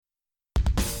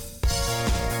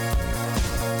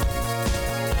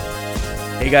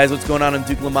Hey guys, what's going on? I'm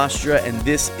Duke Lamastra, and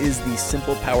this is the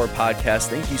Simple Power Podcast.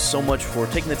 Thank you so much for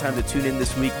taking the time to tune in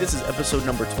this week. This is episode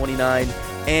number 29,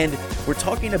 and we're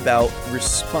talking about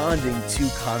responding to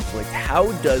conflict.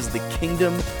 How does the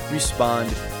kingdom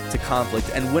respond to conflict?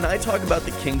 And when I talk about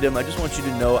the kingdom, I just want you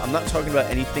to know I'm not talking about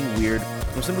anything weird.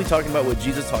 I'm simply talking about what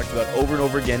Jesus talked about over and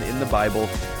over again in the Bible,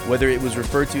 whether it was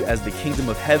referred to as the kingdom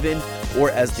of heaven or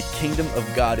as the kingdom of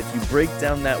God. If you break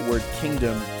down that word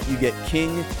kingdom, you get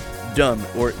kingdom,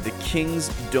 or the king's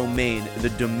domain, the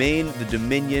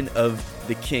dominion of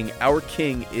the king. Our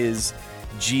king is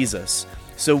Jesus.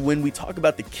 So when we talk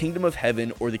about the kingdom of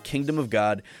heaven or the kingdom of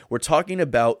God, we're talking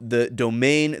about the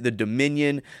domain, the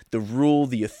dominion, the rule,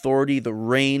 the authority, the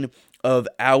reign of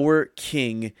our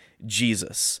King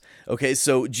Jesus. Okay,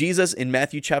 so Jesus in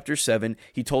Matthew chapter 7,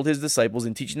 he told his disciples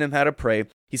in teaching them how to pray,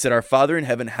 he said, "Our Father in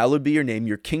heaven, hallowed be your name,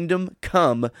 your kingdom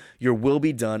come, your will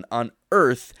be done on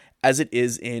earth as it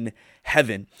is in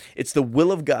heaven." It's the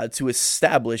will of God to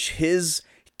establish his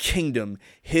kingdom,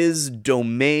 his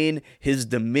domain, his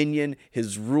dominion,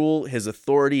 his rule, his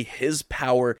authority, his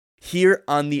power here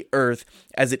on the earth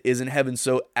as it is in heaven.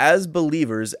 So as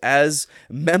believers, as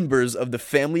members of the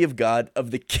family of God,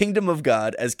 of the kingdom of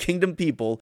God, as kingdom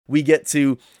people, we get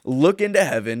to look into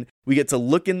heaven, we get to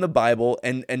look in the Bible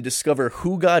and discover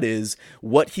who God is,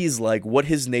 what he's like, what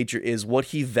his nature is, what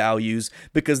he values,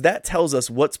 because that tells us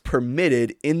what's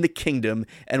permitted in the kingdom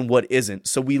and what isn't.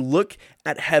 So we look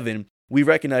at heaven, we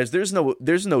recognize there's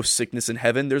no sickness in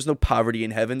heaven, there's no poverty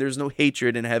in heaven, there's no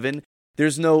hatred in heaven,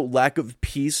 there's no lack of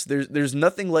peace, there's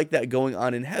nothing like that going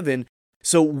on in heaven.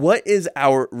 So what is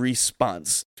our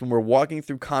response when we're walking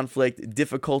through conflict,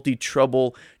 difficulty,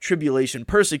 trouble, tribulation,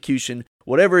 persecution,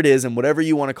 whatever it is and whatever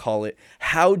you want to call it?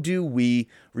 How do we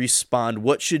respond?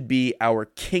 What should be our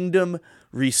kingdom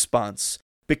response?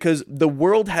 Because the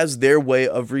world has their way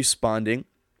of responding.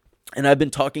 And I've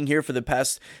been talking here for the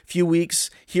past few weeks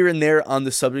here and there on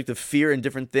the subject of fear and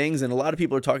different things. And a lot of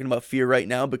people are talking about fear right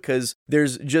now because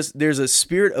there's a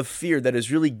spirit of fear that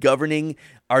is really governing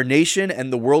our nation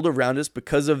and the world around us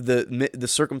because of the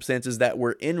circumstances that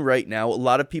we're in right now. A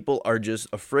lot of people are just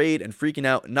afraid and freaking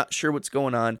out, not sure what's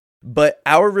going on. But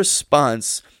our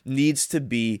response needs to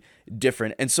be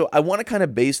different. And so I want to kind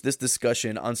of base this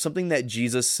discussion on something that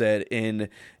Jesus said in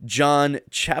John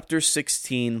chapter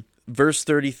 16, verse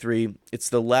 33, it's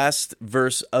the last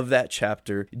verse of that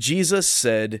chapter. Jesus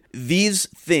said, "These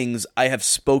things I have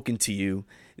spoken to you,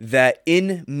 that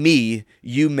in me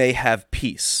you may have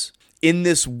peace. In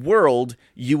this world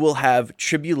you will have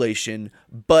tribulation,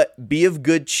 but be of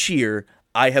good cheer,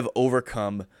 I have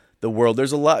overcome the world."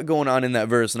 There's a lot going on in that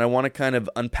verse, and I want to kind of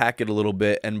unpack it a little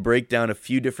bit and break down a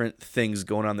few different things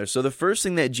going on there. So the first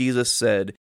thing that Jesus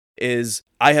said is,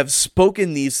 "I have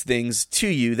spoken these things to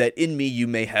you, that in me you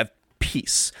may have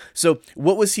peace." So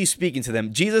what was he speaking to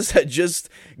them? Jesus had just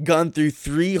gone through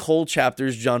 3 whole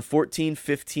chapters, John 14,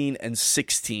 15, and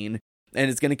 16, and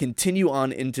it's going to continue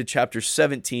on into chapter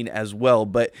 17 as well,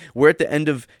 but we're at the end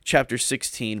of chapter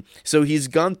 16. So he's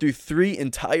gone through 3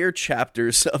 entire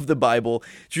chapters of the Bible.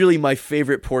 It's really my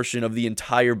favorite portion of the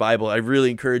entire Bible. I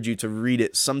really encourage you to read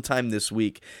it sometime this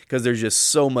week because there's just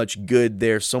so much good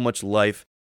there, so much life.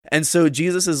 And so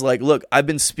Jesus is like, look, I've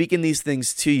been speaking these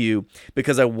things to you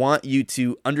because I want you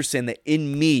to understand that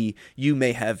in me you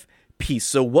may have peace.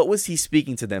 So what was he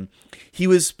speaking to them? He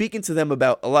was speaking to them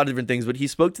about a lot of different things, but he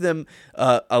spoke to them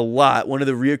a lot. One of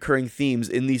the reoccurring themes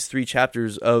in these 3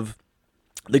 chapters of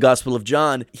the Gospel of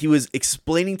John, he was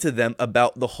explaining to them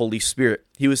about the Holy Spirit.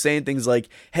 He was saying things like,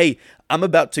 hey, I'm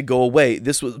about to go away.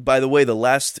 This was, by the way, the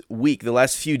last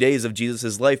few days of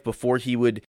Jesus' life before he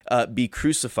would be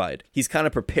crucified. He's kind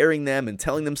of preparing them and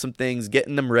telling them some things,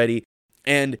 getting them ready.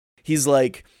 And he's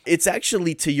like, it's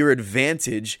actually to your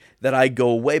advantage that I go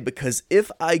away, because if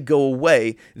I go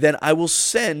away, then I will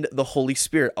send the Holy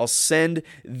Spirit. I'll send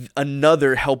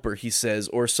another helper, he says,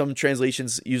 or some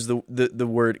translations use the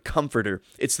word comforter.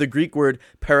 It's the Greek word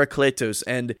parakletos,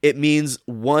 and it means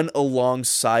one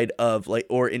alongside of, like,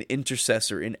 or an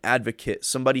intercessor, an advocate,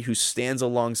 somebody who stands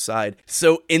alongside.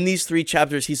 So in these 3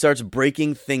 chapters, he starts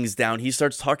breaking things down. He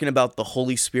starts talking about the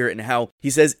Holy Spirit and how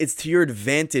he says it's to your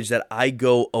advantage that I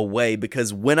go away,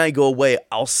 because when I go away,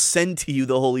 I'll send to you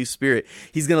the Holy Spirit.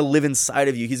 He's going to live inside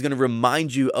of you. He's going to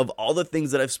remind you of all the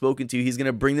things that I've spoken to you. He's going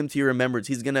to bring them to your remembrance.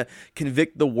 He's going to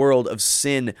convict the world of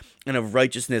sin and of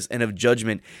righteousness and of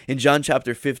judgment. In John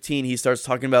chapter 15, he starts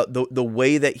talking about the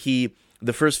way that he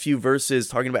the first few verses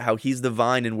talking about how he's the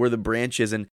vine and we're the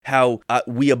branches and how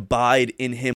we abide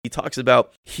in him. He talks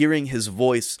about hearing his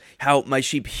voice, how my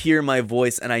sheep hear my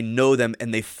voice and I know them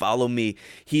and they follow me.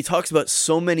 He talks about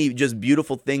so many just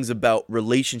beautiful things about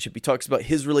relationship. He talks about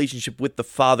his relationship with the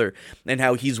Father and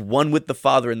how he's one with the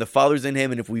Father and the Father's in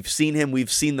him. And if we've seen him,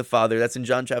 we've seen the Father. That's in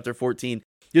John chapter 14.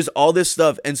 Just all this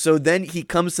stuff. And so then he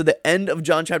comes to the end of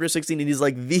John chapter 16 and he's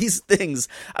like, these things,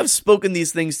 I've spoken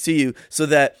these things to you so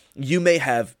that you may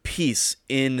have peace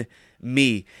in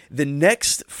me. The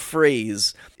next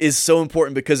phrase is so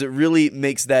important because it really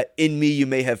makes that in me you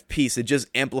may have peace. It just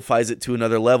amplifies it to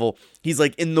another level. He's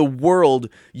like, in the world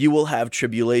you will have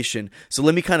tribulation. So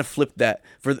let me kind of flip that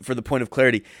for the point of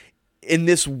clarity. In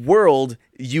this world,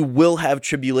 you will have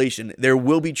tribulation. There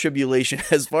will be tribulation.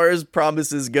 As far as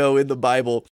promises go in the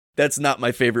Bible, that's not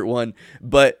my favorite one.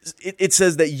 But it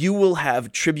says that you will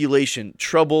have tribulation,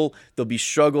 trouble, there'll be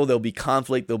struggle, there'll be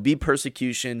conflict, there'll be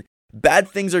persecution. Bad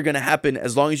things are going to happen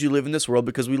as long as you live in this world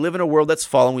because we live in a world that's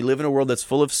fallen. We live in a world that's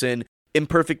full of sin,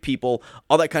 imperfect people,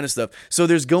 all that kind of stuff. So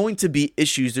there's going to be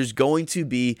issues. There's going to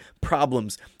be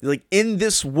problems. Like in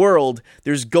this world,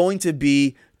 there's going to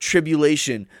be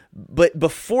tribulation. But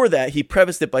before that, he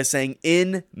prefaced it by saying,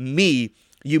 in me,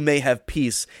 you may have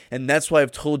peace. And that's why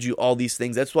I've told you all these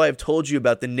things. That's why I've told you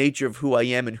about the nature of who I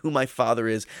am and who my Father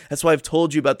is. That's why I've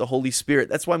told you about the Holy Spirit.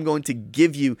 That's why I'm going to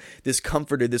give you this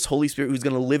comforter, this Holy Spirit who's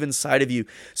going to live inside of you.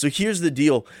 So here's the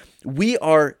deal. We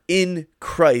are in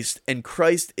Christ and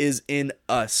Christ is in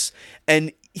us.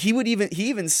 And he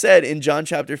even said in John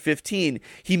chapter 15,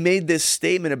 he made this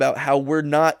statement about how we're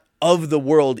not of the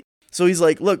world. So he's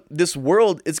like, look, this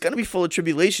world, it's going to be full of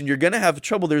tribulation. You're going to have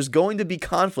trouble. There's going to be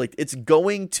conflict. It's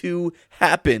going to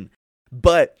happen.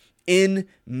 But in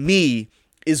me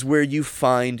is where you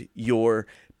find your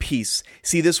peace.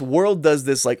 See, this world does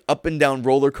this like up and down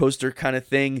roller coaster kind of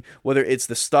thing, whether it's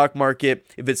the stock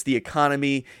market, if it's the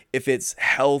economy, if it's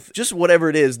health, just whatever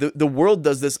it is. The world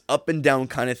does this up and down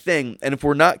kind of thing. And if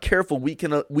we're not careful, we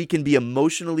can be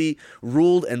emotionally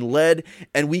ruled and led,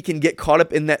 and we can get caught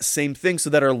up in that same thing so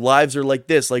that our lives are like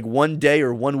this, like one day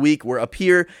or 1 week we're up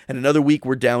here and another week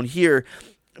we're down here.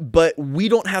 But we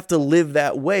don't have to live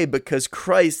that way because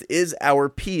Christ is our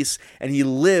peace and he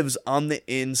lives on the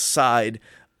inside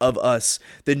of us.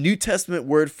 The New Testament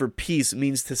word for peace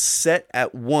means to set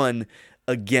at one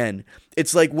again.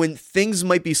 It's like when things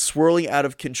might be swirling out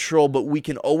of control, but we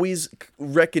can always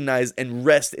recognize and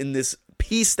rest in this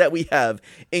peace that we have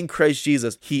in Christ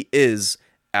Jesus. He is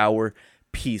our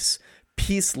peace.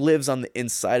 Peace lives on the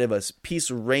inside of us.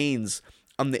 Peace reigns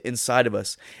on the inside of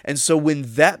us. And so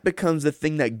when that becomes the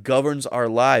thing that governs our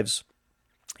lives,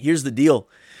 here's the deal.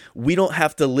 We don't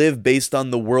have to live based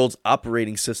on the world's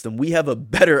operating system. We have a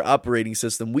better operating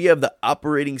system. We have the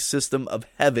operating system of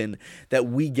heaven that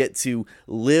we get to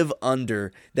live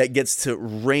under, that gets to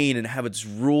reign and have its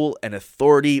rule and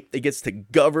authority. It gets to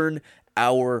govern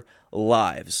our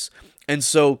lives. And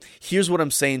so here's what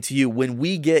I'm saying to you. When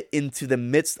we get into the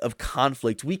midst of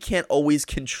conflict, we can't always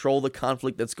control the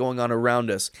conflict that's going on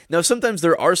around us. Now, sometimes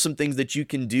there are some things that you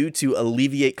can do to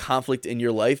alleviate conflict in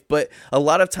your life, but a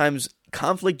lot of times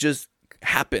conflict just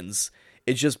happens.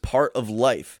 It's just part of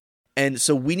life. And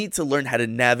so we need to learn how to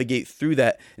navigate through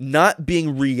that, not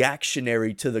being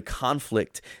reactionary to the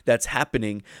conflict that's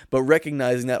happening, but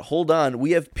recognizing that, hold on,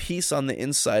 we have peace on the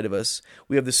inside of us.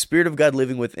 We have the Spirit of God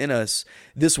living within us.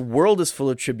 This world is full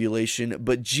of tribulation,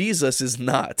 but Jesus is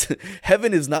not.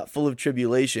 Heaven is not full of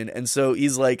tribulation. And so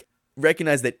he's like,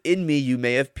 recognize that in me you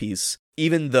may have peace,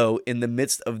 even though in the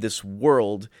midst of this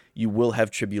world you will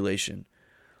have tribulation.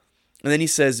 And then he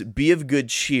says, be of good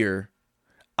cheer.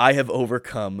 I have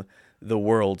overcome the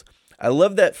world. I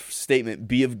love that statement,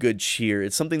 be of good cheer.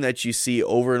 It's something that you see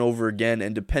over and over again.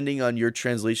 And depending on your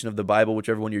translation of the Bible,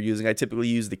 whichever one you're using, I typically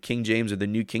use the King James or the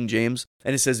New King James.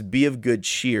 And it says, be of good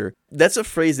cheer. That's a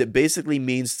phrase that basically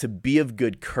means to be of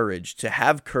good courage, to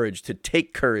have courage, to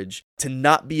take courage, to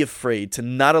not be afraid, to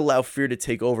not allow fear to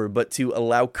take over, but to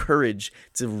allow courage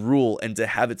to rule and to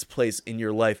have its place in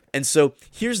your life. And so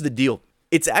here's the deal.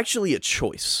 It's actually a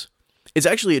choice. It's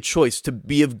actually a choice to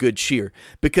be of good cheer,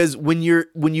 because when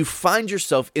you find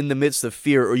yourself in the midst of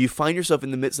fear, or you find yourself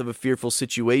in the midst of a fearful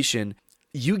situation,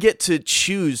 you get to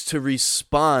choose to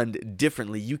respond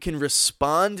differently. You can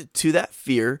respond to that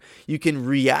fear. You can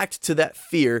react to that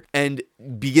fear and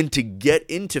begin to get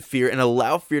into fear and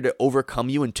allow fear to overcome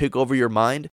you and take over your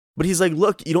mind. But he's like,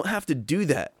 look, you don't have to do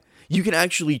that. You can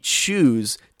actually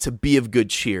choose to be of good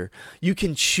cheer. You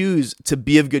can choose to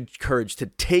be of good courage, to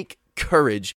take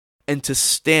courage and to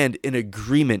stand in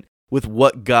agreement with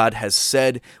what God has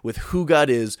said, with who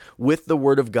God is, with the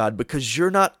word of God, because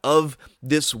you're not of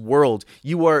this world.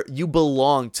 You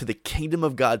belong to the kingdom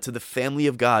of God, to the family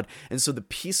of God. And so the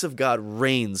peace of God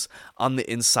reigns on the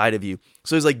inside of you.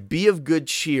 So he's like, be of good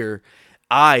cheer.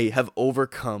 I have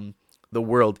overcome the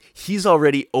world. He's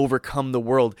already overcome the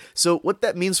world. So what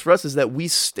that means for us is that we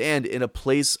stand in a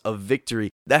place of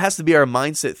victory. That has to be our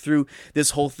mindset through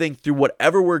this whole thing, through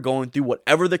whatever we're going through,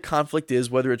 whatever the conflict is,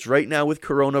 whether it's right now with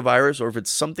coronavirus or if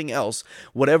it's something else,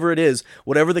 whatever it is,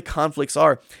 whatever the conflicts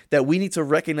are, that we need to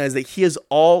recognize that he has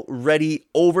already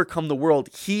overcome the world.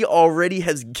 He already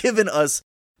has given us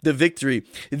the victory.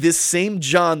 This same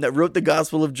John that wrote the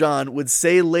Gospel of John would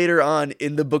say later on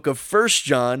in the book of 1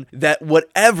 John that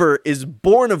whatever is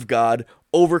born of God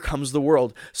overcomes the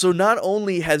world. So not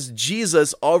only has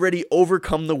Jesus already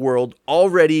overcome the world,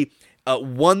 already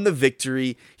won the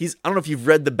victory. I don't know if you've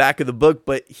read the back of the book,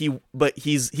 but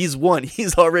he's won.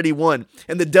 He's already won,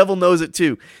 and the devil knows it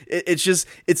too.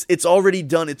 It's already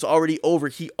done. It's already over.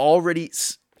 He already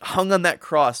hung on that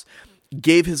cross,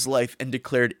 gave his life, and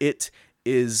declared it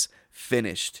is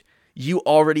finished. You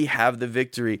already have the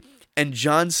victory. And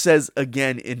John says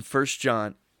again in 1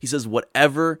 John, he says,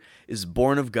 whatever is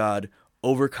born of God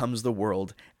overcomes the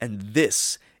world. And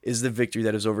this is the victory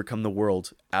that has overcome the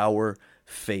world, our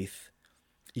faith.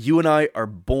 You and I are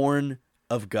born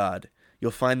of God. You'll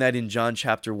find that in John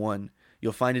chapter 1.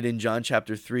 You'll find it in John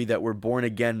chapter 3 that we're born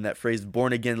again. That phrase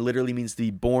born again literally means to be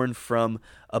born from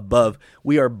above.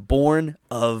 We are born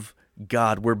of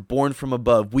God. We're born from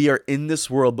above. We are in this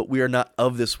world, but we are not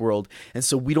of this world. And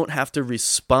so we don't have to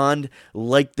respond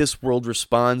like this world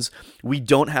responds. We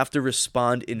don't have to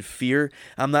respond in fear.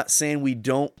 I'm not saying we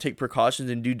don't take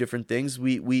precautions and do different things.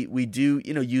 We do,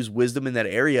 use wisdom in that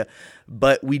area,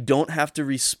 but we don't have to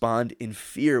respond in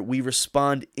fear. We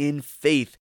respond in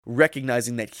faith,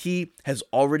 recognizing that he has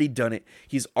already done it.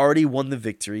 He's already won the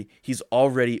victory. He's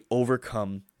already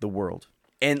overcome the world.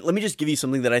 And let me just give you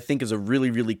something that I think is a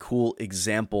really, really cool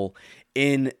example.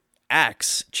 In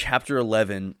Acts chapter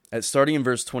 11, starting in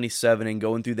verse 27 and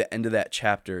going through the end of that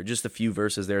chapter, just a few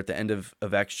verses there at the end of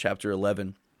Acts chapter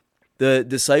 11, the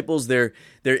disciples, they're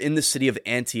in the city of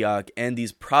Antioch, and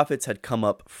these prophets had come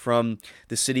up from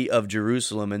the city of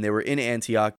Jerusalem, and they were in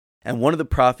Antioch. And one of the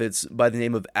prophets by the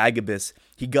name of Agabus,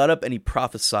 he got up and he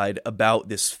prophesied about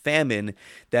this famine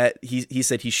that he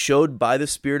said he showed by the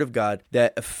Spirit of God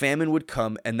that a famine would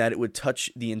come and that it would touch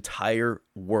the entire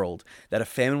world, that a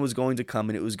famine was going to come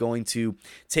and it was going to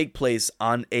take place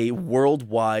on a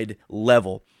worldwide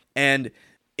level. And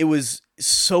it was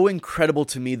so incredible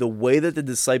to me the way that the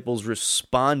disciples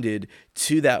responded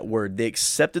to that word. They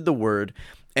accepted the word.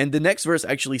 And the next verse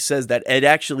actually says that it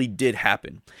actually did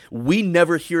happen. We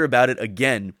never hear about it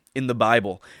again in the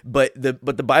Bible, but the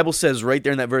Bible says right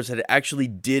there in that verse that it actually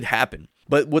did happen.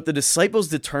 But what the disciples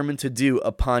determined to do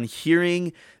upon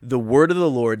hearing the word of the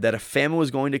Lord that a famine was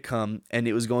going to come and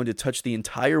it was going to touch the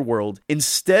entire world,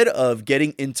 instead of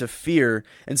getting into fear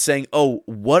and saying, oh,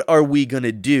 what are we going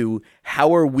to do?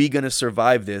 How are we going to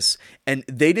survive this? And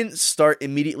they didn't start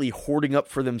immediately hoarding up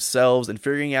for themselves and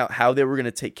figuring out how they were going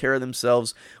to take care of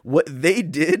themselves. What they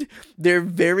did, their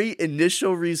very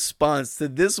initial response to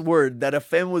this word that a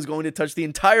famine was going to touch the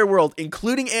entire world,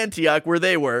 including Antioch where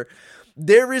they were,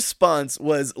 their response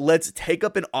was, let's take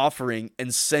up an offering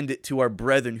and send it to our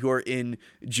brethren who are in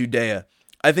Judea.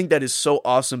 I think that is so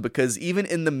awesome because even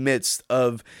in the midst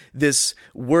of this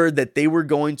word that they were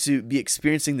going to be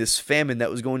experiencing this famine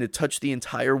that was going to touch the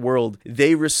entire world,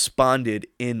 they responded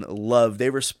in love. They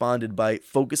responded by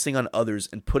focusing on others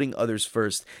and putting others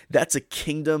first. That's a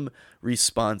kingdom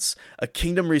response. A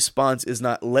kingdom response is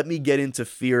not, let me get into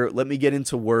fear, let me get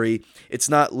into worry. It's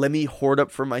not, let me hoard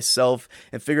up for myself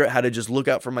and figure out how to just look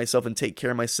out for myself and take care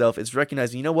of myself. It's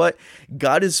recognizing, you know what?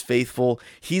 God is faithful.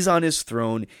 He's on his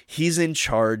throne. He's in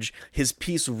charge. His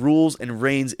peace rules and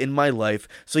reigns in my life.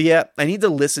 So yeah, I need to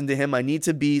listen to him. I need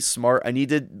to be smart. I need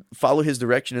to follow his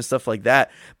direction and stuff like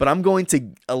that. But I'm going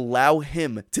to allow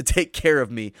him to take care of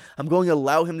me. I'm going to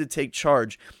allow him to take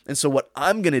charge. And so what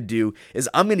I'm going to do is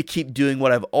I'm going to keep doing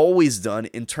what I've always done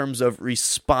in terms of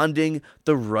responding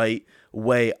the right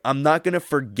way. I'm not going to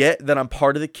forget that I'm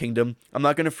part of the kingdom. I'm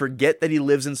not going to forget that he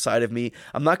lives inside of me.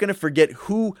 I'm not going to forget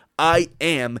who I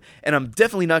am, and I'm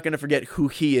definitely not going to forget who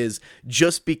he is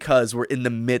just because we're in the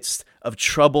midst of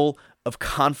trouble, of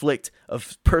conflict,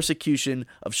 of persecution,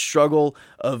 of struggle,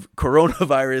 of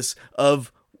coronavirus,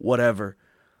 of whatever.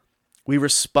 We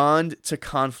respond to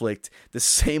conflict the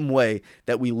same way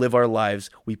that we live our lives.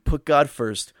 We put God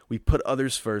first. We put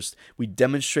others first. We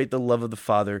demonstrate the love of the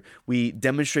Father. We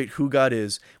demonstrate who God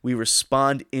is. We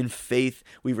respond in faith.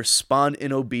 We respond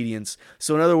in obedience.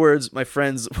 So in other words, my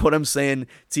friends, what I'm saying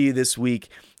to you this week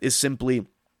is simply,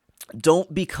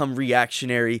 don't become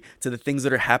reactionary to the things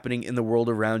that are happening in the world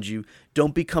around you.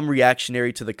 Don't become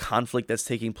reactionary to the conflict that's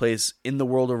taking place in the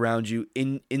world around you,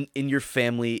 in your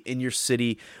family, in your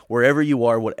city, wherever you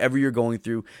are, whatever you're going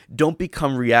through. Don't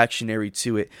become reactionary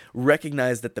to it.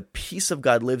 Recognize that the peace of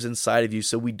God lives inside of you,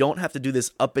 so we don't have to do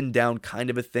this up and down kind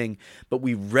of a thing, but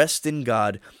we rest in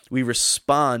God. We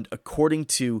respond according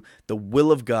to the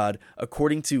will of God,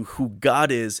 according to who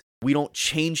God is. We don't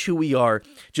change who we are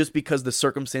just because the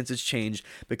circumstances change,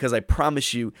 because I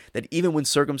promise you that even when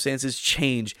circumstances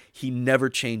change, He never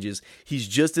changes. He's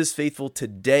just as faithful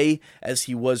today as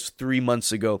He was 3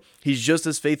 months ago. He's just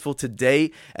as faithful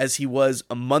today as He was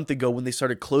a month ago when they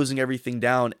started closing everything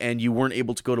down and you weren't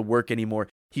able to go to work anymore.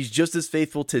 He's just as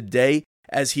faithful today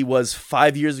as He was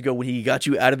 5 years ago when He got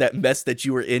you out of that mess that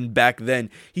you were in back then.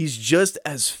 He's just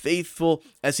as faithful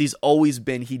as He's always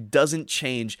been. He doesn't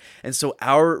change. And so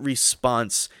our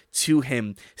response to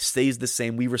Him stays the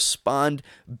same. We respond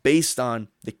based on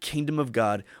the kingdom of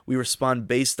God. We respond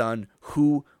based on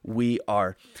who we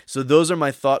are. So those are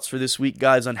my thoughts for this week,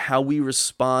 guys, on how we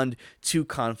respond to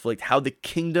conflict, how the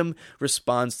kingdom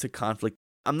responds to conflict.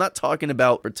 I'm not talking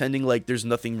about pretending like there's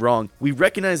nothing wrong. We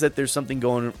recognize that there's something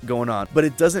going on, but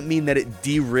it doesn't mean that it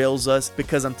derails us,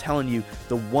 because I'm telling you,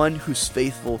 the one who's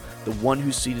faithful, the one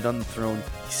who's seated on the throne,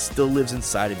 He still lives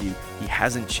inside of you. He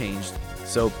hasn't changed.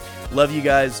 So love you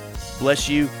guys. Bless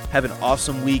you. Have an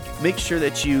awesome week. Make sure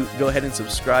that you go ahead and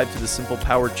subscribe to the Simple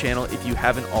Power channel if you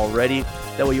haven't already.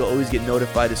 That way you'll always get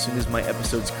notified as soon as my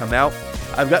episodes come out.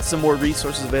 I've got some more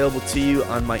resources available to you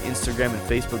on my Instagram and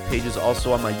Facebook pages,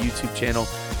 also on my YouTube channel.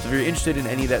 So if you're interested in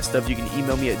any of that stuff, you can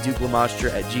email me at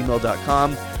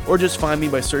dukelamastro@gmail.com, or just find me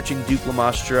by searching Duke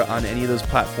Lamastra on any of those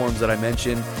platforms that I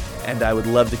mentioned, and I would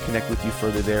love to connect with you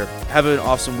further there. Have an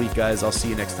awesome week, guys. I'll see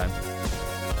you next time.